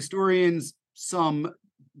 Amongst historians, some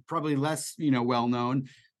probably less, well known.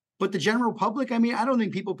 But the general public, I mean, I don't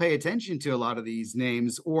think people pay attention to a lot of these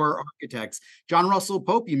names or architects. John Russell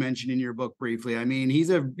Pope, you mentioned in your book briefly. I mean,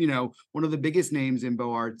 he's one of the biggest names in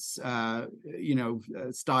Beaux Arts,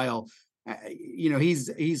 style. He's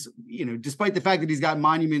despite the fact that he's got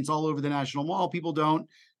monuments all over the National Mall, people don't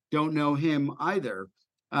know him either.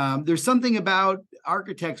 There's something about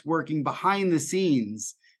architects working behind the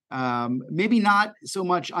scenes, maybe not so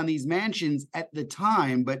much on these mansions at the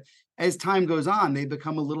time, but as time goes on, they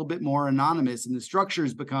become a little bit more anonymous and the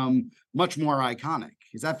structures become much more iconic.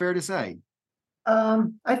 Is that fair to say?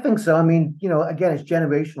 I think so. I mean, again, it's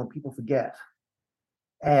generational. People forget.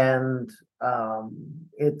 And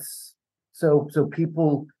it's so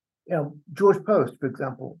people, George Post, for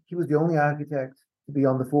example, he was the only architect to be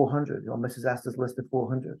on the 400, on Mrs. Astor's list of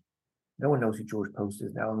 400. No one knows who George Post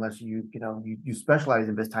is now, unless you specialize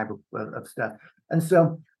in this type of stuff. And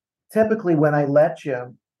so typically when I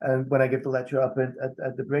lecture, and when I give the lecture up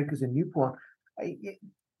at the Breakers in Newport, the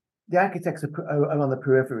architects are on the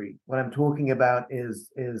periphery. What I'm talking about is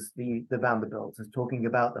the Vanderbilts. It's talking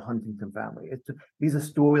about the Huntington family. These are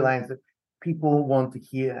storylines that people want to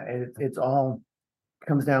hear. It's all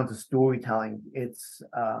comes down to storytelling. It's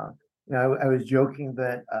I was joking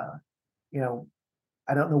that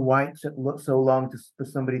I don't know why it took so long for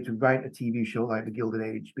somebody to write a TV show like The Gilded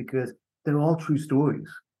Age, because they're all true stories.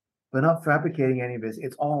 They're not fabricating any of this.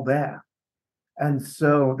 It's all there. And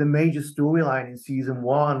so the major storyline in season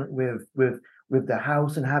 1 with the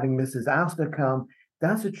house and having Mrs. Astor come,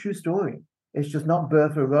 that's a true story. It's just not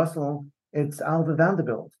Bertha Russell, it's Alva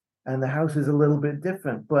Vanderbilt. And the house is a little bit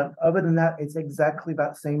different. But other than that, it's exactly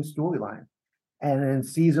that same storyline. And in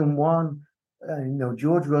season 1,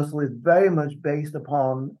 George Russell is very much based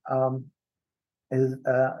upon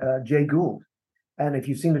Jay Gould. And if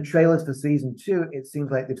you've seen the trailers for season 2, it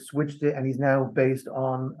seems like they've switched it, and he's now based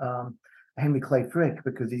on Henry Clay Frick,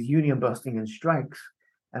 because he's union busting and strikes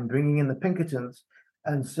and bringing in the Pinkertons.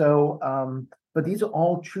 And so, but these are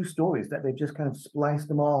all true stories that they've just kind of spliced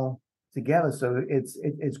them all together. So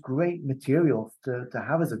it's great material to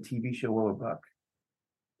have as a TV show or a book.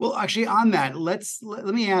 Well, actually, on that, let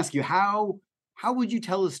me ask you, how would you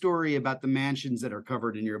tell a story about the mansions that are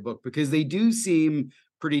covered in your book? Because they do seem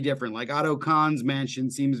pretty different. Like Otto Kahn's mansion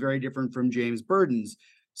seems very different from James Burden's.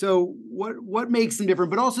 So what makes them different?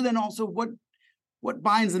 But also what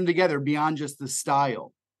binds them together beyond just the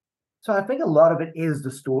style? So I think a lot of it is the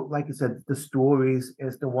story. Like you said, the stories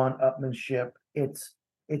is the one-upmanship. It's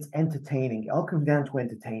entertaining. It all comes down to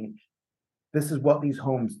entertaining. This is what these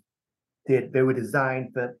homes did. They were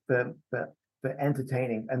designed for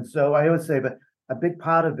entertaining. And so I always say that a big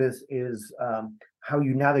part of this is how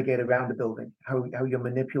you navigate around the building, how you're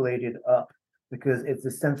manipulated up, because it's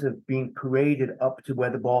a sense of being paraded up to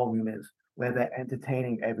where the ballroom is, where they're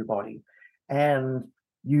entertaining everybody. And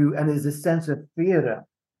there's a sense of theater,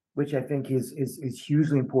 which I think is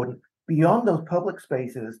hugely important. Beyond those public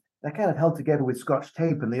spaces, they're kind of held together with Scotch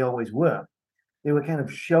tape, and they always were. They were kind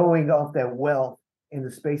of showing off their wealth in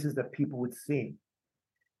the spaces that people would see.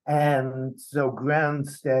 And so grand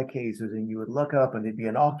staircases, and you would look up and there'd be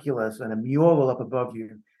an oculus and a mural up above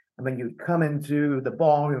you. And then you'd come into the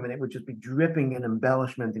ballroom and it would just be dripping in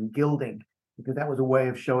embellishment and gilding, because that was a way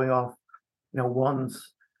of showing off,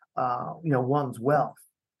 one's wealth.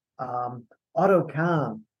 Otto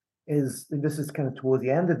Kahn this is kind of towards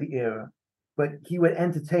the end of the era, but he would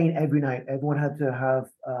entertain every night. Everyone had to have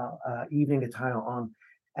evening attire on,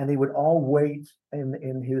 and they would all wait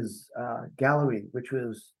in his gallery, which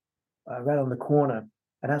was right on the corner,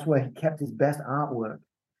 and that's where he kept his best artwork.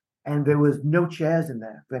 And there was no chairs in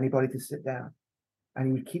there for anybody to sit down, and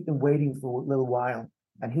he would keep them waiting for a little while.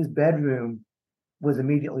 And his bedroom was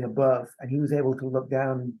immediately above, and he was able to look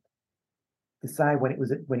down and decide when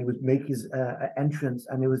he would make his entrance.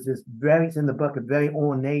 And there was it's in the book, a very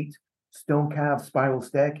ornate stone carved spiral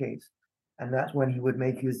staircase, and that's when he would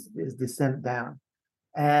make his descent down.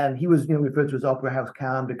 And he was referred to as Opera House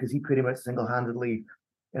Kahn because he pretty much single-handedly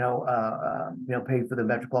paid for the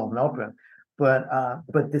Metropolitan Opera. But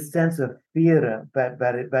the sense of theater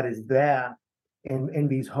that is there in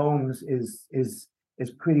these homes is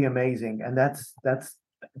pretty amazing, and that's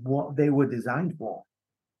what they were designed for.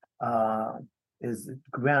 Is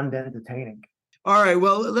grand entertaining. All right.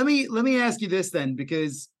 Well, let me ask you this then,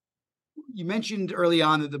 because you mentioned early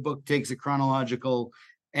on that the book takes a chronological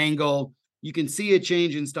angle. You can see a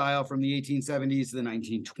change in style from the 1870s to the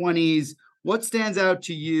 1920s. What stands out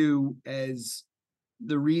to you as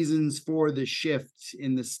the reasons for the shift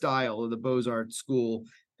in the style of the Beaux-Arts school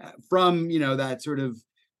from, that sort of,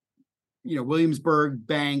 Williamsburg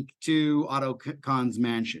Bank to Otto Kahn's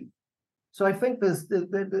mansion? So I think there's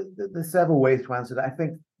several ways to answer that. I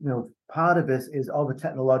think, part of this is all the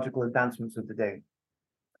technological advancements of the day.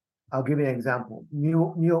 I'll give you an example.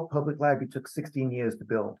 New York Public Library took 16 years to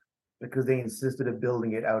build because they insisted of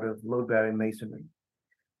building it out of load-bearing masonry.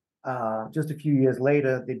 Just a few years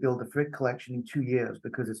later, they built the Frick collection in 2 years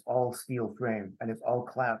because it's all steel frame and it's all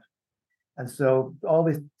clout. And so all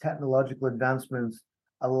these technological advancements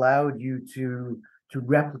allowed you to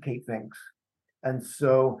replicate things. And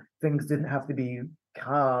so things didn't have to be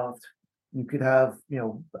carved. You could have,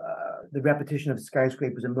 the repetition of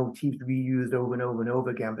skyscrapers and motifs reused over and over and over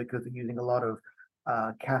again because they're using a lot of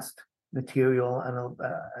cast material and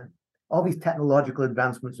all these technological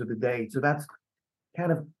advancements of the day. So that's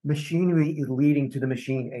kind of machinery is leading to the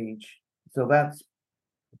machine age. So that's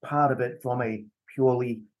part of it from a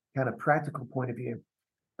purely kind of practical point of view.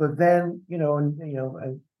 But then,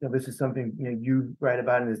 this is something you write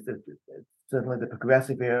about, and is certainly the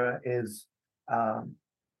progressive era is.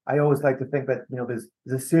 I always like to think that there's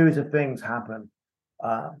a series of things happen.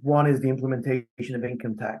 One is the implementation of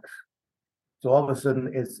income tax. So all of a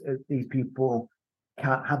sudden, it's these people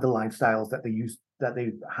can't have the lifestyles that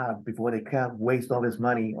they had before. They can't waste all this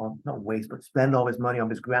money on, not waste, but spend all this money on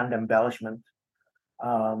this grand embellishment.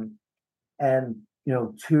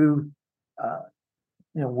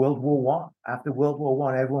 World War I. After World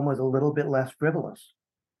War I, everyone was a little bit less frivolous.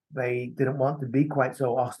 They didn't want to be quite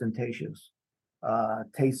so ostentatious.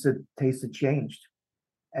 Tastes had changed,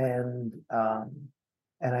 and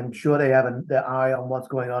I'm sure they have their eye on what's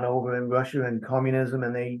going on over in Russia and communism,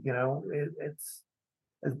 and they, it's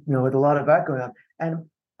with a lot of that going on. And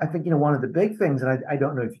I think one of the big things, and I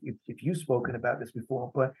don't know if you've spoken about this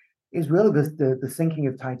before, but is really the sinking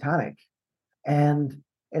of Titanic, and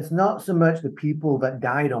it's not so much the people that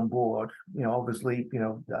died on board. Obviously,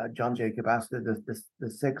 John Jacob Astor, the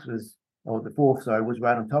sixth was, or the fourth, sorry, was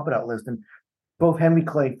right on top of that list, and both Henry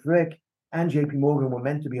Clay Frick and J.P. Morgan were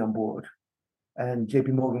meant to be on board. And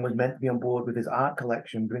J.P. Morgan was meant to be on board with his art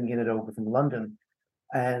collection, bringing it over from London.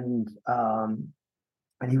 And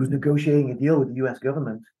he was negotiating a deal with the U.S.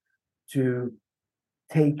 government to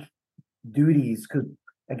take duties, because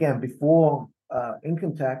again, before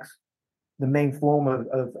income tax, the main form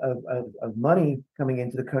of money coming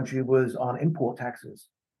into the country was on import taxes.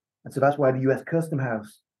 And so that's why the US Custom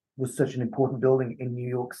House was such an important building in New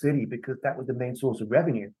York City, because that was the main source of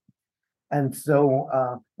revenue. And so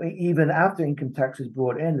even after income tax was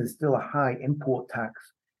brought in, there's still a high import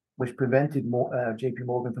tax, which prevented JP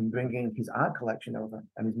Morgan from bringing his art collection over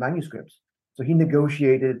and his manuscripts. So he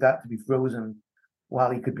negotiated that to be frozen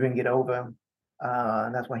while he could bring it over.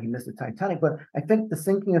 And that's why he missed the Titanic. But I think the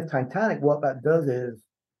sinking of Titanic, what that does is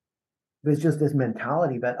there's just this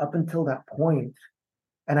mentality that up until that point,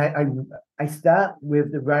 and I start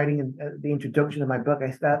with the writing and the introduction of my book,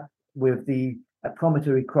 I start with the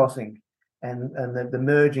Promontory crossing and the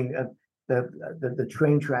merging of the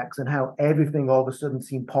train tracks and how everything all of a sudden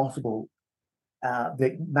seemed possible,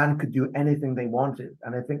 that man could do anything they wanted.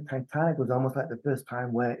 And I think Titanic was almost like the first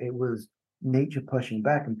time where it was nature pushing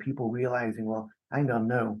back and people realizing, well, hang on,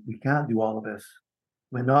 no, we can't do all of this.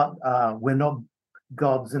 We're not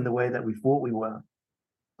gods in the way that we thought we were.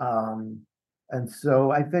 And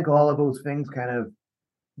so I think all of those things kind of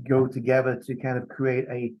go together to kind of create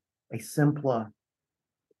a simpler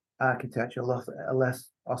architecture, a less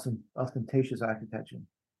ostentatious architecture.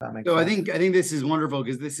 That makes sense. I think this is wonderful,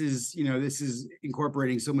 because this is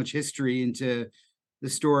incorporating so much history into the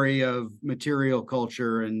story of material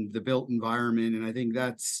culture and the built environment. And I think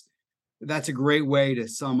that's a great way to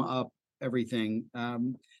sum up everything.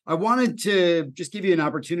 I wanted to just give you an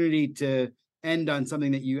opportunity to end on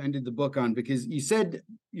something that you ended the book on, because you said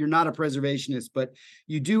you're not a preservationist, but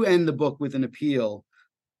you do end the book with an appeal.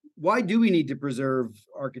 Why do we need to preserve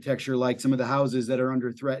architecture like some of the houses that are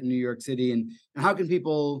under threat in New York City? And how can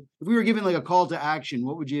people, if we were given like a call to action,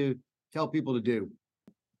 what would you tell people to do?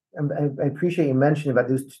 I appreciate you mentioning that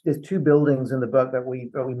there's two buildings in the book that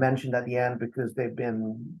we mentioned at the end because they've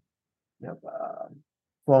been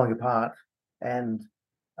falling apart, and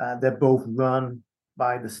they're both run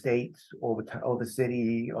by the state or the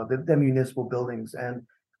city or the municipal buildings, and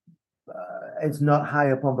it's not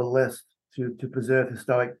high up on the list to preserve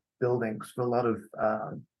historic buildings for a lot of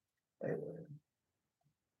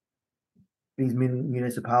these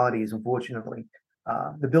municipalities, unfortunately.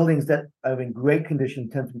 The buildings that are in great condition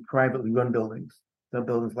tend to be privately run buildings. So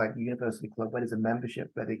buildings like the University Club, where there's a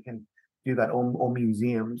membership where they can do that, or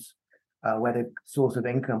museums, where they're source of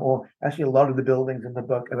income. Or actually, a lot of the buildings in the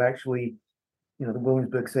book are actually, the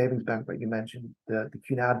Williamsburg Savings Bank that you mentioned, the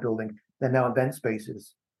Cunard building, they're now event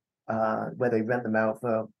spaces where they rent them out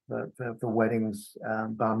for weddings,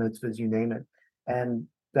 bar mitzvahs, you name it. And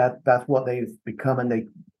that's what they've become, and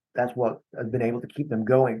that's what has been able to keep them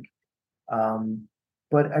going.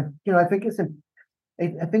 But I think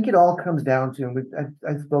I think it all comes down to, and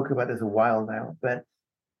I spoke about this a while now, but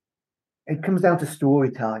it comes down to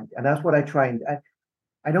storytelling, and that's what I try and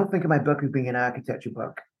I don't think of my book as being an architecture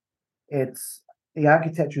book. It's the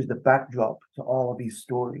architecture is the backdrop to all of these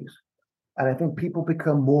stories, and I think people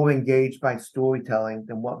become more engaged by storytelling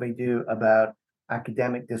than what they do about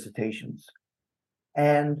academic dissertations.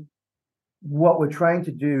 And what we're trying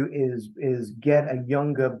to do is get a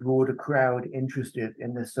younger, broader crowd interested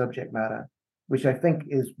in this subject matter, which I think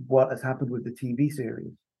is what has happened with the TV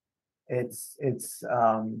series. It's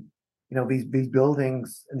these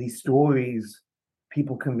buildings and these stories,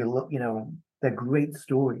 people can be, they're great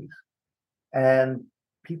stories, and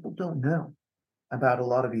people don't know about a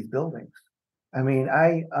lot of these buildings. I mean,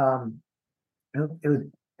 it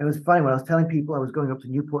was funny when I was telling people I was going up to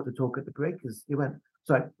Newport to talk at the Breakers. When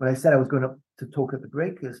I said I was going up to talk at the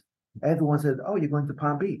Breakers, everyone said, "Oh, you're going to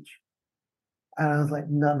Palm Beach?" And I was like,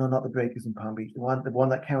 "No, not the Breakers in Palm Beach, the one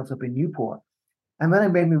that counts up in Newport." And then it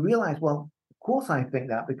made me realize, well, of course I think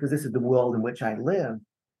that, because this is the world in which I live.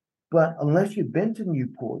 But unless you've been to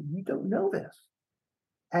Newport, you don't know this.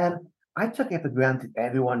 And I took it for granted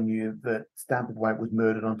everyone knew that Stanford White was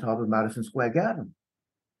murdered on top of Madison Square Garden,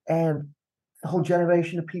 and a whole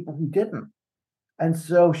generation of people who didn't. And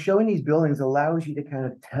so showing these buildings allows you to kind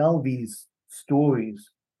of tell these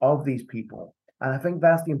stories of these people. And I think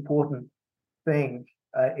that's the important thing,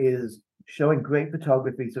 is showing great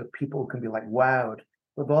photography so people can be like wowed,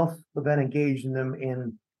 but then engaging them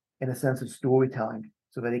in a sense of storytelling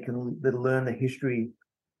so that they can learn the history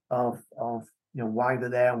of why they're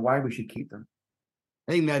there and why we should keep them.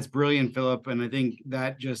 I think that's brilliant, Philip. And I think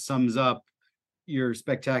that just sums up your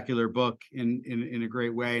spectacular book in a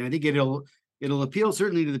great way. And I think it'll appeal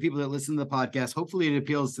certainly to the people that listen to the podcast. Hopefully it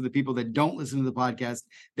appeals to the people that don't listen to the podcast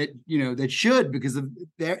that should, because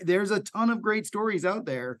there's a ton of great stories out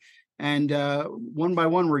there, and one by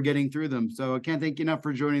one we're getting through them. So I can't thank you enough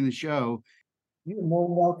for joining the show. You're more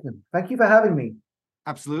than welcome. Thank you for having me.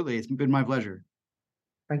 Absolutely. It's been my pleasure.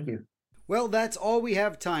 Thank you. Well, that's all we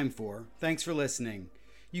have time for. Thanks for listening.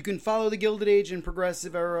 You can follow the Gilded Age and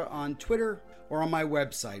Progressive Era on Twitter or on my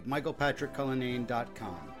website,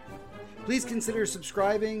 michaelpatrickcullinane.com. Please consider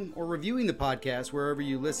subscribing or reviewing the podcast wherever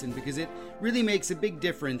you listen, because it really makes a big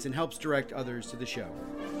difference and helps direct others to the show.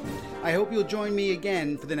 I hope you'll join me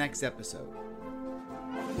again for the next episode.